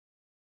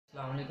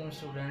अस्सलाम वालेकुम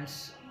स्टूडेंट्स,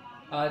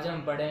 आज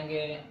हम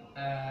पढ़ेंगे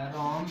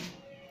रोम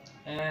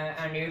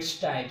एंड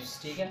इट्स टाइप्स।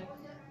 ठीक है,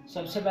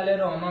 सबसे पहले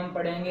रोम हम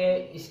पढ़ेंगे,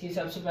 इसकी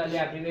सबसे पहले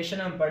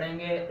एप्लीकेशन हम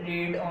पढ़ेंगे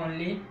रीड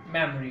ओनली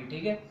मेमोरी।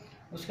 ठीक है,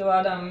 उसके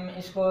बाद हम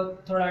इसको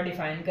थोड़ा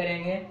डिफाइन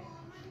करेंगे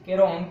कि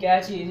रोम क्या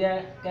चीज़ है।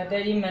 कहते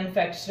हैं जी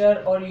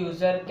मैन्युफैक्चरर और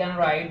user can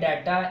write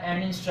data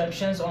and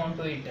instructions on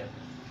to it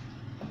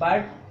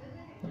but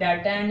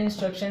data and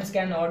instructions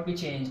can not be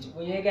changed.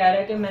 वो ये कह रहा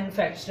है कि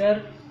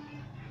मैन्युफैक्चरर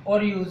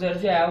और यूज़र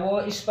जो है वो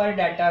इस पर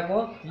डाटा को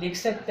लिख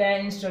सकता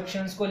है,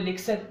 इंस्ट्रक्शंस को लिख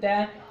सकता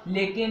है,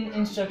 लेकिन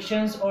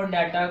इंस्ट्रक्शंस और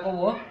डाटा को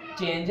वो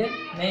चेंज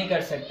नहीं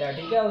कर सकता।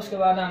 ठीक है, उसके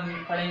बाद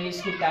हम पढ़ेंगे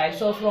इसकी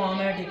टाइप्स ऑफ रोम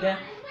है। ठीक है,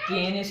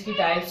 3 इसकी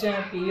टाइप्स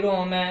हैं, पी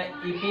रोम है,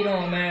 ई पी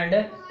रोम है एंड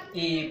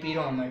ई पी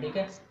रोम है। ठीक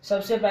है,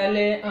 सबसे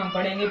पहले हम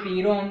पढ़ेंगे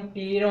P ROM.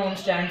 P ROM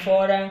stand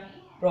for है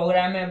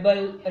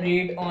प्रोग्रामेबल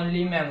रीड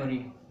ओनली मेमोरी।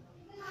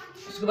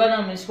 उसके बाद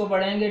हम इसको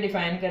पढ़ेंगे,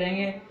 डिफाइन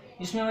करेंगे।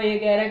 इसमें वो ये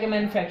कह रहा है कि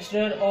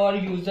मैन्युफैक्चरर और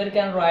user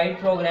can write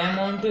programme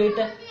on to it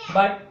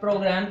but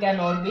programme can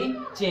not be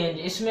change.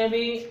 इसमें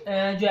भी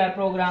जो है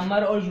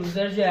प्रोग्रामर और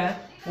यूज़र जो है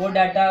वो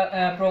डाटा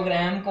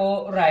प्रोग्राम को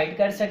राइट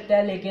कर सकता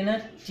है, लेकिन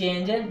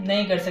चेंज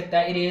नहीं कर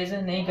सकता, इरेज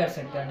नहीं कर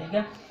सकता। ठीक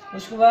है,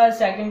 उसके बाद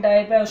सेकंड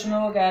टाइप है, उसमें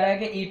वो कह रहा है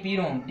कि ई पी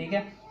रोम। ठीक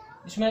है,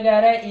 इसमें कह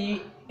रहा है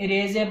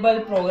erasable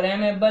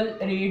programmable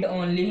read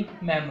only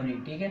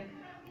memory. ठीक है,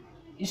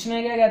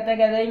 इसमें क्या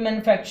कहता है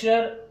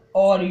मैन्युफैक्चरर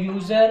और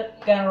user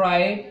can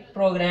write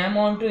programme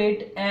on to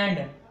it and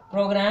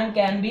programme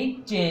can be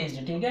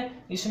changed. ठीक है,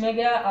 इसमें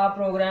क्या आप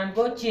प्रोग्राम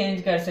को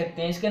चेंज कर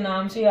सकते हैं, इसके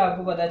नाम से ही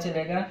आपको पता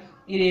चलेगा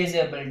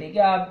इरेजेबल। ठीक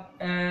है, आप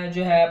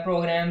जो है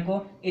प्रोग्राम को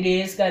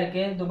इरेज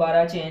करके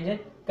दोबारा चेंज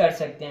कर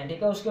सकते हैं।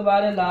 ठीक है, उसके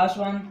बाद लास्ट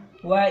वन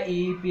हुआ है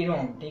ई पी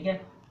रोम। ठीक है,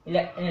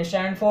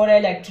 stand for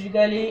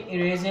electrically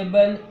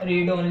erasable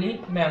read only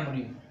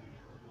memory.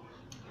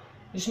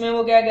 इसमें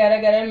वो क्या कह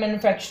रहा है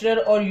मैन्युफैक्चरर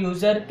और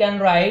user can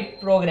write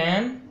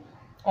programme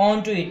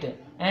on to it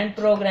and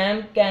programme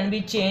can be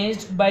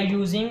changed by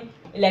using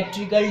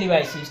electrical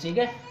devices. ठीक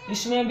है,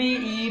 इसमें भी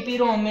ई पी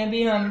रोम में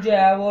भी हम जो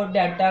है वो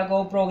डाटा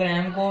को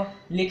प्रोग्राम को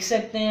लिख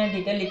सकते हैं।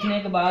 ठीक है, लिखने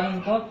के बाद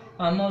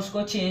हम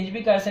उसको चेंज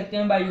भी कर सकते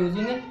हैं बाय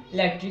यूजिंग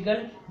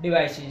इलेक्ट्रिकल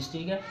डिवाइसेस।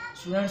 ठीक है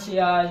स्टूडेंट्स, ये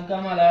आज का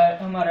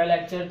हमारा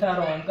लेक्चर था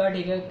रोम का।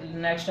 ठीक है,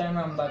 नेक्स्ट टाइम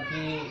हम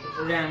बाकी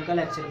रैम का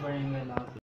लेक्चर पढ़ेंगे।